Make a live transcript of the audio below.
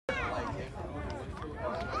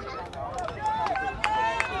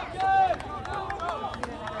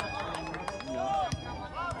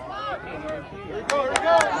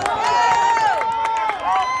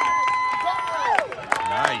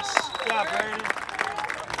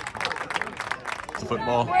to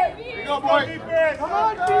football. Here you go, boy. Come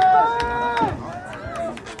on, defense!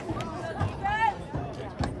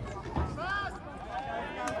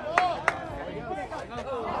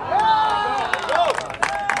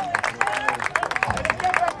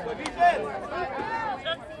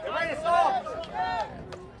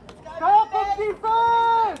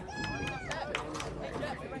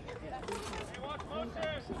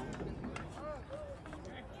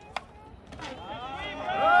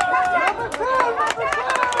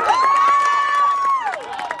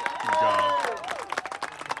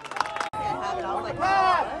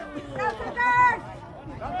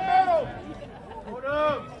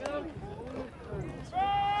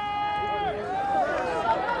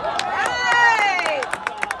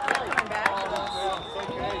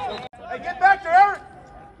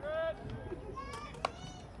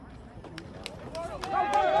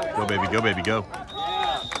 Go, baby, go, baby, go.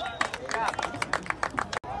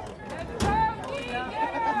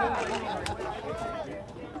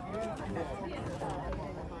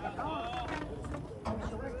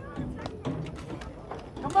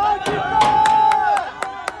 Come on,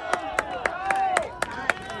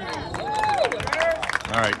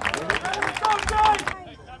 all right.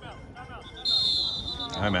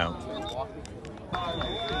 I'm out.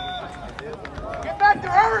 Get back to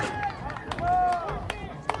Eric!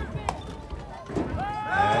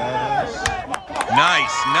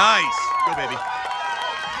 Nice, nice. Go, baby.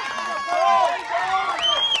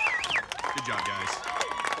 Good job, guys.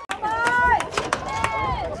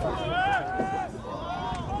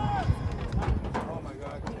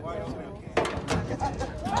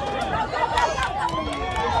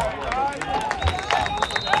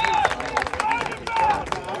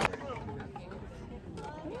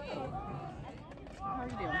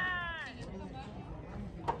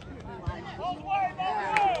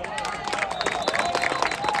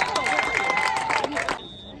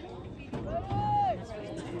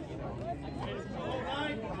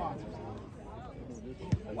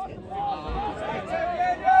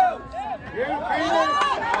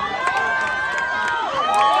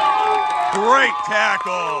 Great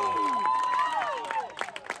tackle.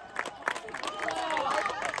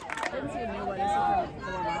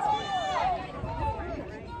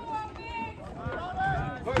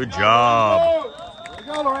 Good job. There you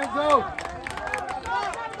go, Lorenzo.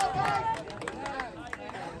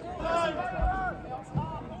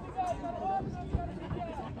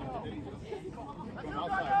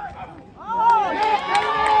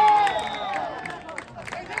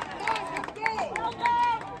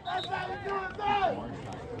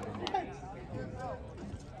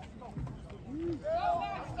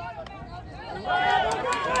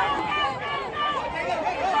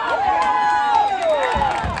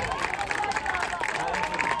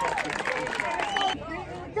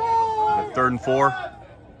 Third and 4.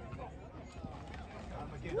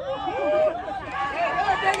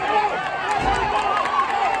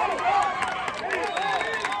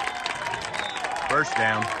 First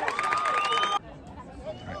down.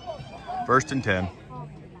 Right. First and 10.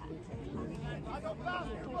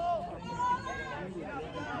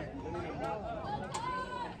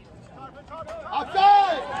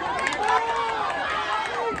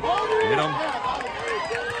 Hit him.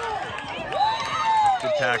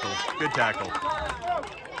 Good tackle. Good tackle.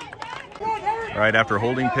 All right, after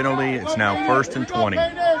holding penalty, it's now first and 20.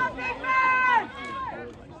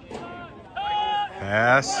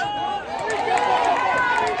 Pass.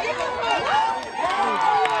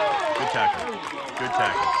 Good tackle. Good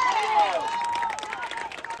tackle.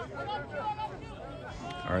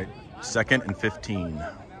 All right, second and 15.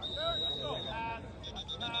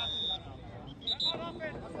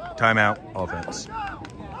 Timeout, offense.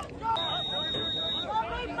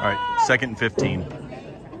 All right, second and 15.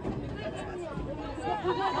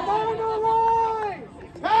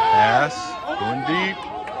 Pass, going deep.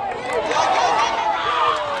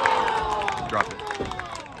 Drop it.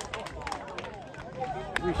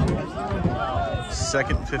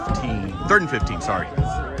 Second 15, third and 15, sorry.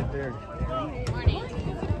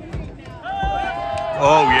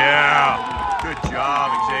 Oh yeah, good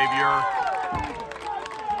job, Xavier.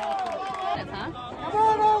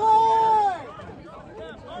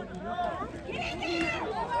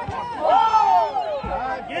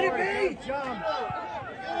 Get it, B!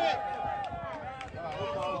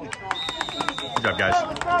 Good job, guys.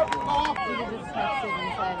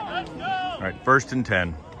 All right, first and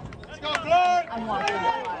 10. Let's go, Clark! I'm walking.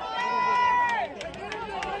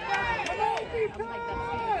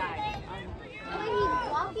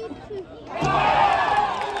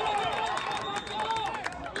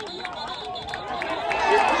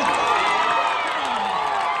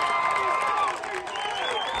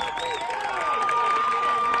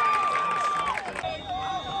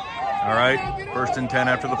 First and 10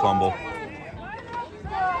 after the fumble. I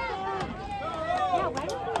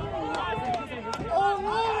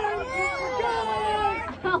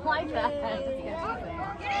don't like that.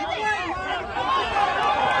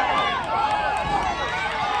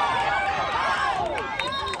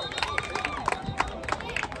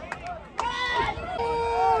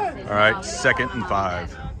 All right, 2nd and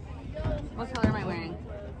 5. What color am I wearing?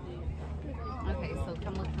 Okay, so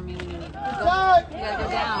come look for me when you need to. You gotta go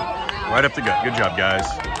down. Right up the gut. Good job, guys.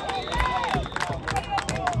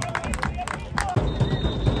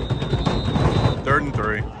 Third and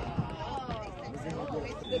 3.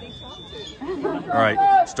 All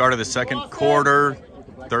right, start of the second quarter.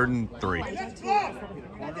 3rd and 3.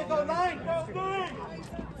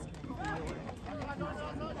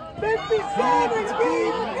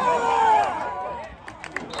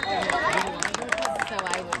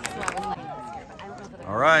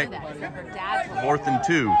 All right, 4th and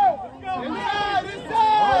 2. Don't ask. Just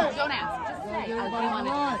say.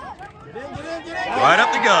 Right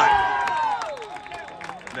up the gut.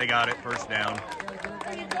 They got it. First down.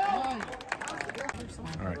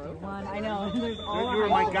 All right. I know. You were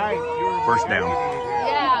my guy. First down.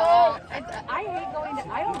 Yeah, well, I hate going to,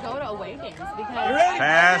 I don't go to away games because.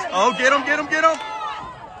 Pass. Oh, get him, get him, get him.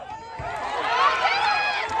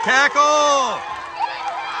 Tackle.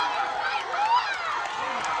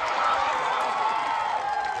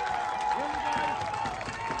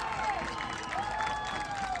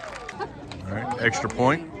 All right, extra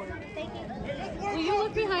point. Will you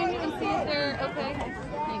look behind you and see if they're okay?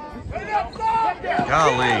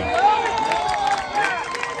 Golly.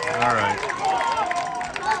 All right.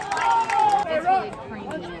 It's really creamy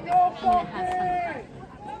and it has some. Oh,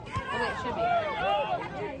 wait, it should be.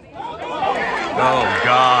 Oh,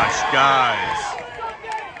 gosh, guys.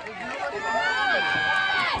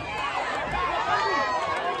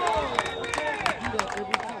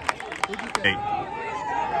 Hey.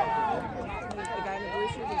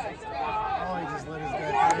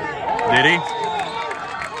 Did he?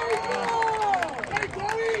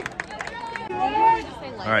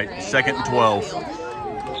 All right, 2nd and 12.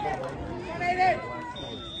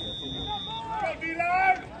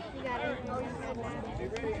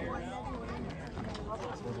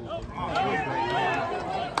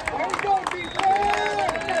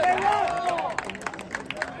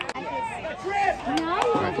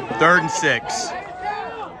 Third and 6.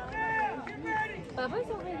 Bubba's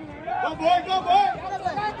over here. Go, boy, go, boy.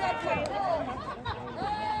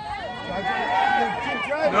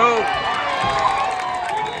 No.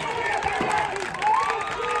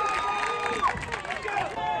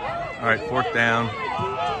 All right, 4th down.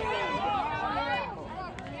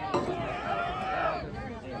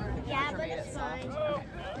 Yeah, but it's fine.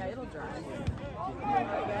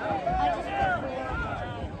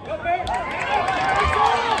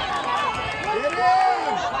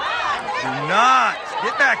 Do not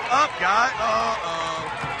get back up, guy.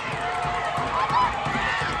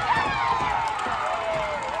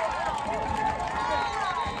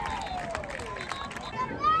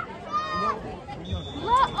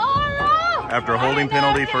 After a holding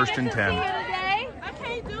penalty, 1st and 10. I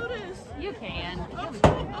can't do this. You can.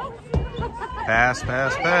 Pass,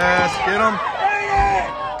 pass, pass. Get him.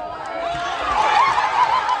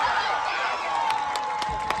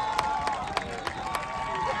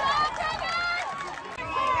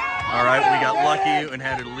 All right, we got lucky and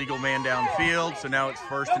had a legal man downfield, so now it's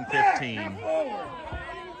 1st and 15.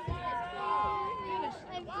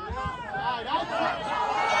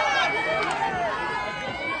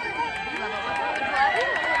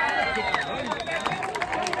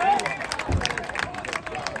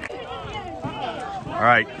 All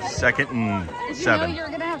right, 2nd and 7. Did you know you were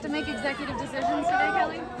going to have to make executive decisions today,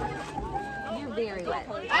 Kelly? You're very wet.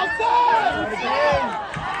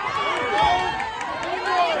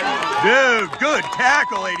 Dude, good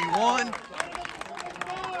tackle, 81.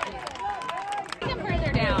 Take him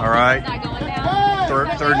further down. All right. Not going down.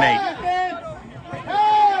 3rd and 8.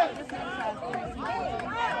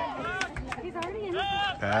 He's already in.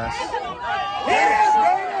 Pass.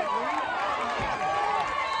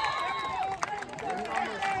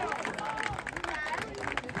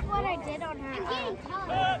 What I did on her.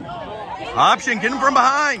 Option, get him from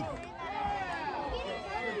behind.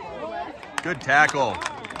 Good tackle.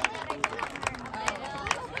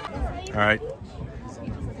 All right.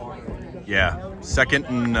 Yeah, 2nd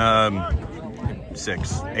and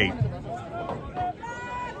 6, 8.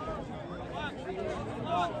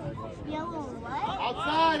 Yellow what?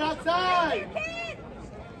 Outside, outside.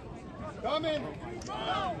 Coming.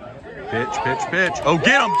 Pitch, pitch, pitch. Oh,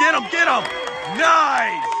 get him, get him, get him.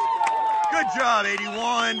 Nice. Good job,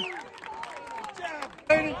 81.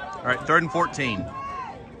 All right, 3rd and 14.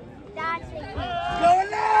 That's it. Going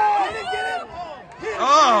now! Get it!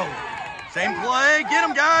 Oh, same play. Get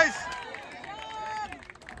him, guys.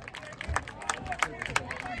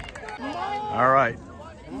 All right,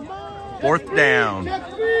 4th down.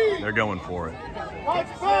 They're going for it. Watch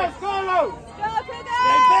pass, Carlos! Stay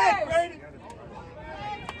back, Brady!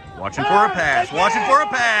 Watching for a pass. Watching for a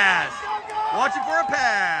pass. Watching for a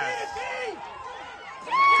pass.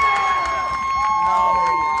 No.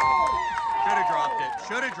 Should have dropped it.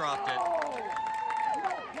 Should have dropped it.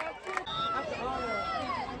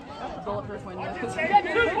 Bulletproof window. Get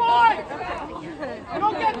 2 points! You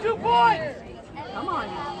don't get 2 points! Come on.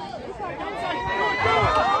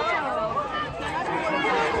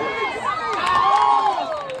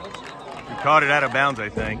 We caught it out of bounds, I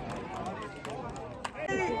think.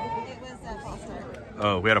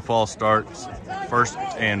 Oh, we had a false start. 1st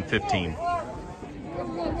and 15.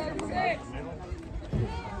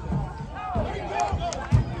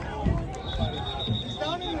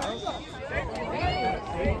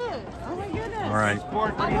 All right.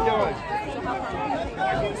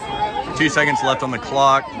 2 seconds left on the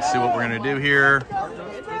clock. Let's see what we're going to do here. There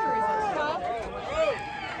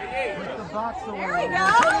we go.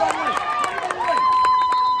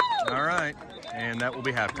 All right. And that will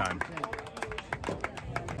be halftime.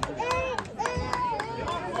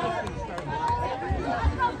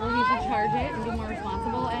 Well, you should charge it and be more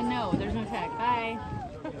responsible. And no, there's no check. Bye.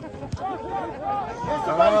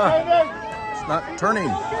 It's not turning.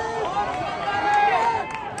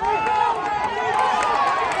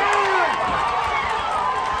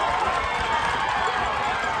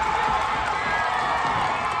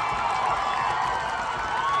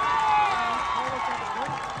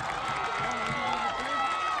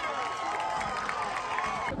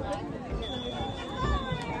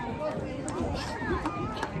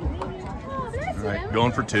 All right,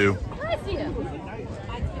 going for 2.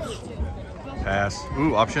 Pass.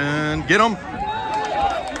 Ooh, option. Get him.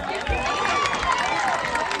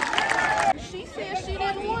 She said she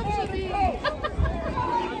didn't want to be. She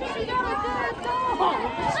got a good dog.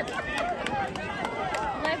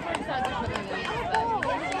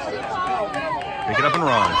 Pick it up and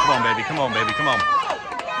run. Come on, baby. Come on, baby. Come on.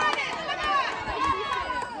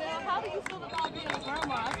 How do you feel about being a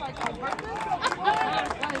grandma? I was like, on purpose?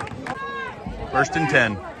 1st and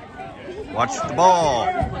 10. Watch the ball.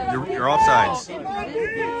 You're offsides.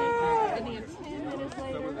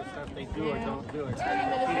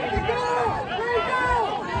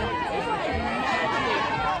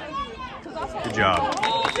 Good job.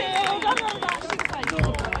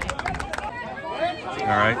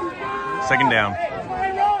 All right. 2nd down.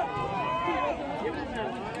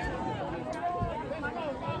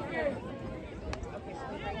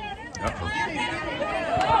 Uh-oh.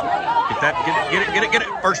 Get that. Get it.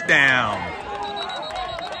 1st down.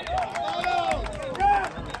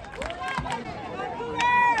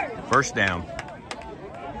 First down.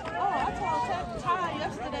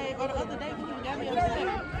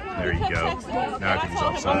 There you go. Now I think he's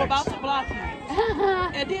offsides. I'm about to block you.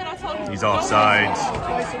 And then I told him He's offsides.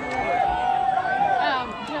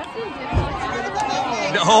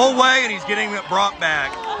 The whole way, and he's getting it brought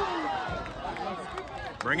back.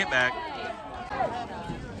 Bring it back.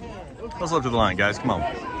 Let's look to the line, guys. Come on.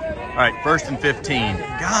 All right, 1st and 15.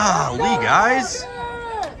 Golly, guys.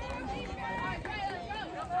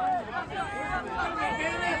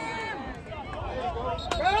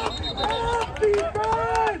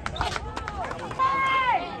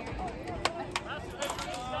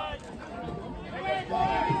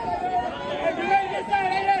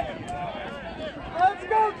 Let's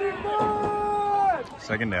go, defense!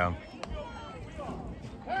 2nd down.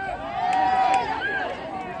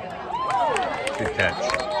 Good catch.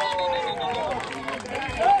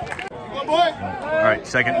 All right,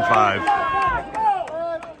 2nd and 5.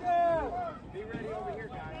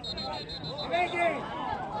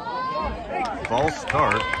 False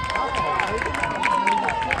start.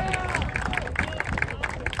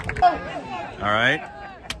 All right.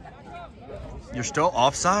 You're still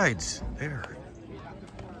offsides. There.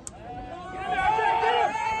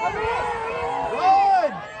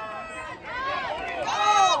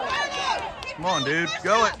 Come on, dude.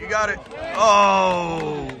 Go it. You got it.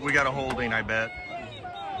 Oh, we got a holding, I bet.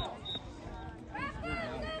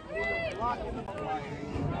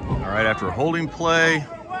 All right, after a holding play,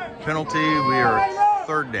 penalty, we are at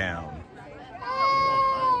 3rd down.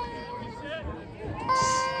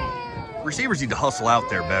 Receivers need to hustle out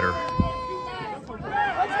there better.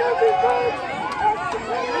 Let's go, defense!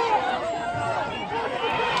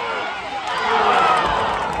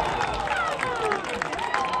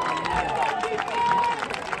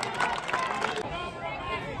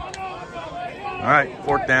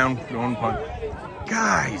 down, going punt.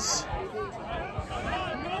 Guys.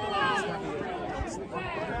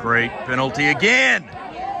 Great penalty again.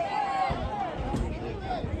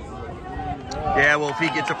 Yeah, well, if he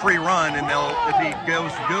gets a free run and if he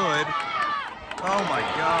goes good. Oh my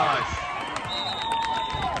gosh.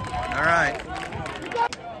 All right.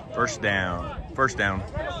 First down. First down.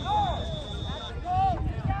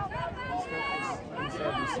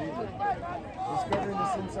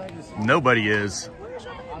 Nobody is.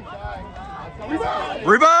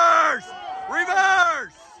 Reverse!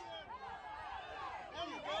 Reverse!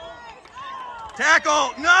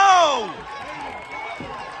 Tackle! No!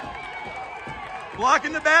 Block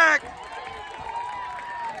in the back.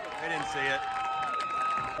 They didn't see it.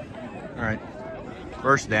 All right.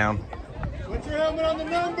 First down. Put your helmet on the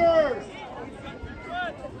numbers.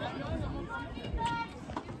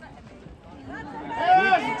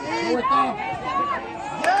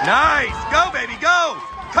 Nice. Go, baby, go.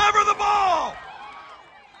 Cover the ball.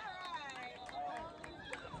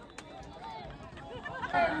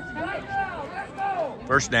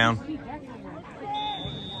 First down.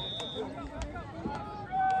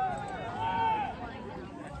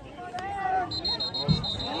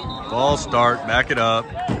 Ball start, back it up.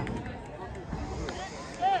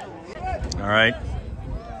 All right.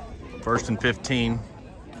 First and 15.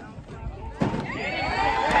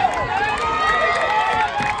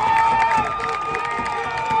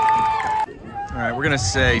 All right, we're gonna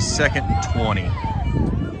say second and 20.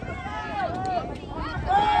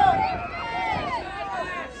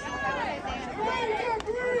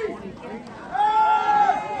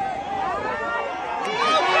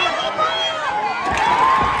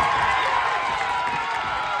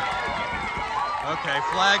 Okay,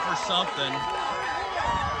 flag for something.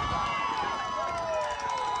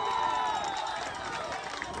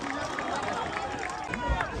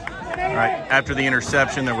 All right, after the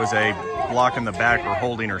interception, there was a block in the back or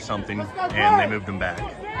holding or something, and they moved him back.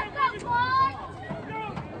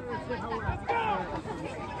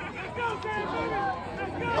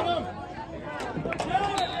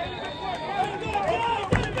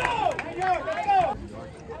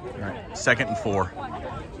 All right, second and 4.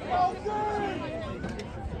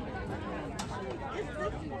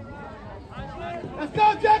 Let's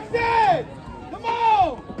go, Jackson! Come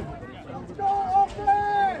on! Let's go,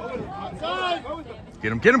 offense!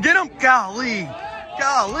 Get him, get him, get him! Golly!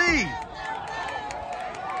 Golly!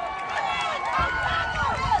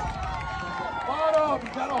 Bottom! You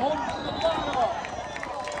gotta hold it to the bottom!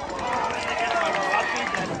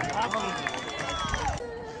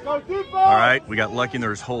 Go defense! All right, we got lucky and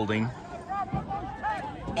there's holding.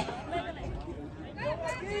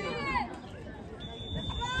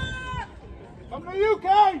 Come to you,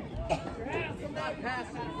 Kane!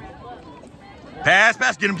 Pass,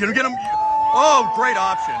 pass, get him, get him, get him! Oh, great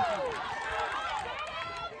option.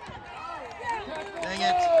 Dang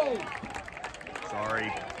it.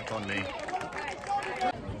 Sorry, that's on me.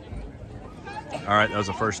 All right, that was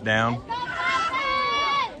a first down.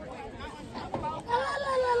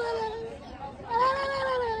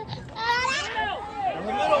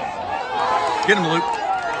 Get him, Luke.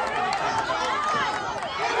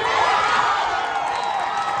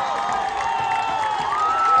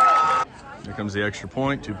 Here comes the extra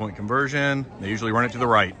point, 2-point conversion. They usually run it to the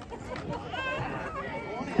right.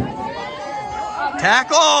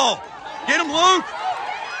 Tackle! Get him, Luke!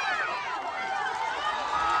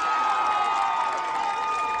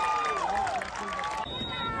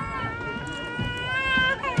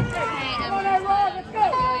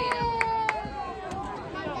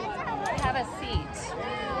 Have a seat.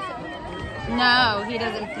 No, he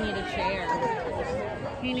doesn't need a chair.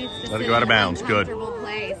 He needs to Let it sit go out in of bounds. an Good. uncomfortable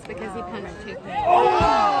place because he punched too quick.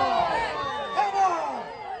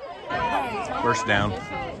 First down.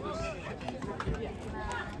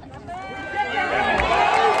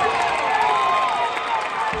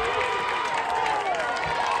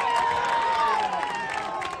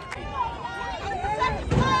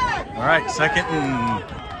 All right, second and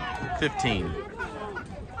 15.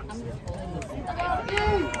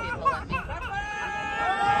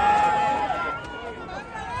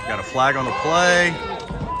 Got a flag on the play.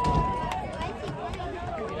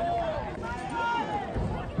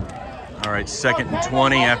 All right, second and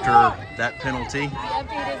 20 after that penalty. The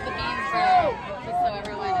update is the beans burn, just so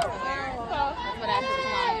everyone is aware. That's what Ashley's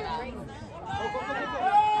lying about.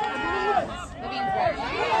 The beans burn.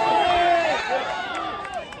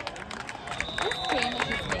 This damage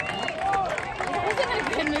is taking.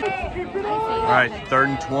 All right, third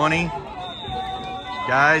and 20.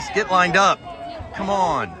 Guys, get lined up. Come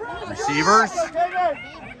on. Receivers. I'm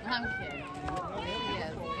kidding.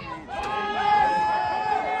 Yes,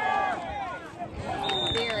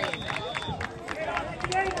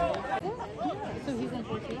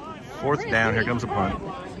 4th down. Here comes a punt.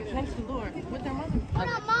 Next to Lord. With their mother.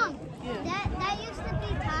 Mom, Yeah. that used to be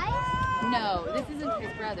Ty's? No, this isn't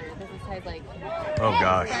his brother. This is Ty's like Oh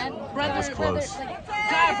gosh, friend. that was close.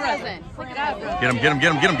 God brother. God brother. Get him, get him,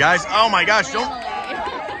 get him, get him, guys. Oh my gosh, don't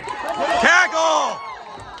tackle!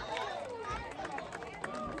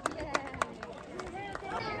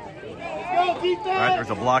 Go, All defense! right, there's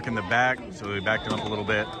a block in the back, so we backed him up a little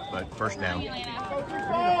bit, but 1st down.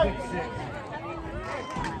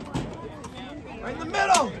 Right in the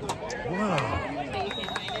middle! Whoa. But you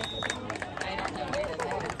can't find it? I don't know what it is. I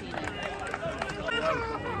haven't seen it.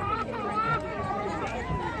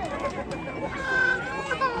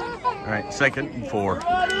 All right, 2nd and 4.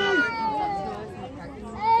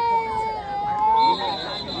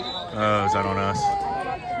 Oh, is that on us?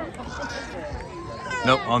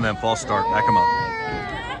 Nope, on them. False start. Back them up.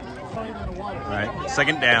 All right,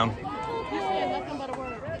 2nd down.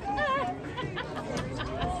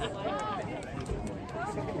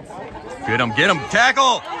 Get him, get him.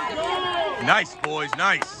 Tackle! Nice, boys,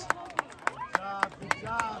 nice. Good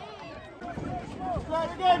job.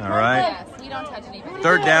 All right, Yes, we don't touch anything.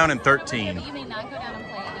 3rd down and 13. But you may not go down and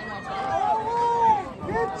play any more times.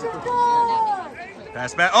 Get your goal!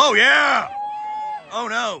 Pass back. Oh, yeah! Oh,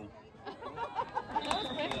 no.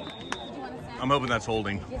 I'm hoping that's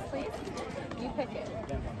holding. Yes, please. You pick it.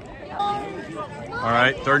 All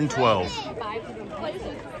right, 3rd and 12. 5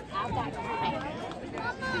 places at that time.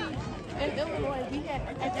 In Illinois, we had.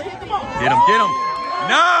 Get him, get him.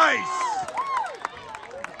 Nice!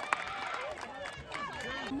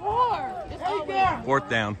 More. It's always. 4th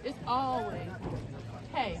down. It's always.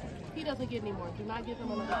 Hey, he doesn't get any more. Do not give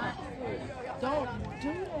him another pass. Don't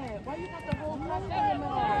do that. Why you got the whole pass in your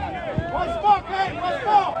mouth? One spot, hey, one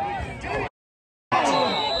spot!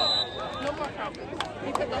 No more carpet.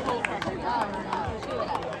 He took the whole carpet.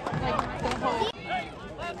 Like the whole.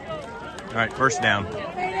 All right, 1st down. Let's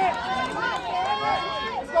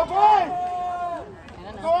go, boys!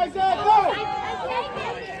 Go, Isaiah, go!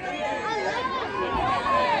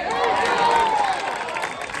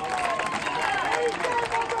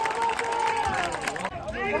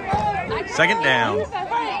 Second down.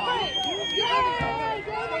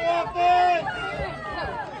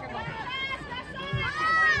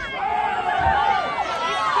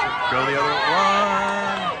 Go the other one.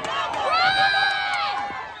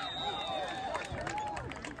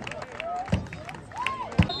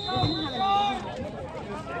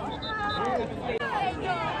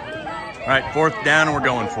 All right, 4th down, and we're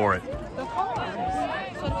going for it.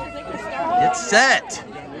 Get set.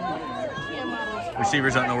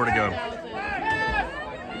 Receivers don't know where to go.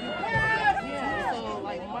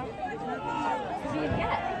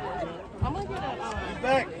 I'm gonna get a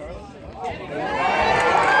Back.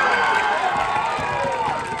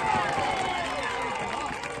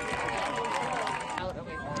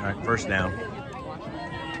 All right, 1st down. I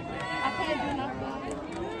can't do nothing.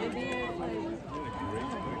 And then like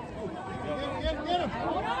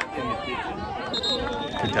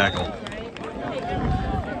Good tackle.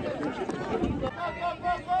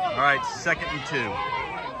 All right, 2nd and 2.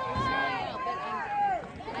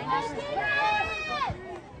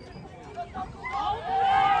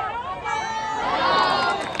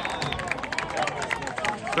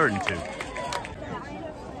 Third and 2.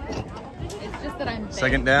 It's just that I'm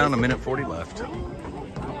 2nd down, 1:40 left.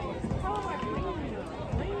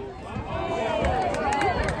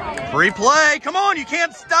 Free play. Come on, you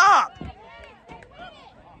can't stop.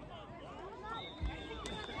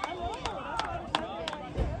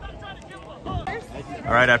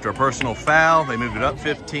 All right, after a personal foul, they moved it up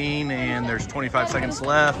 15, and there's 25 seconds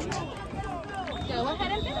left.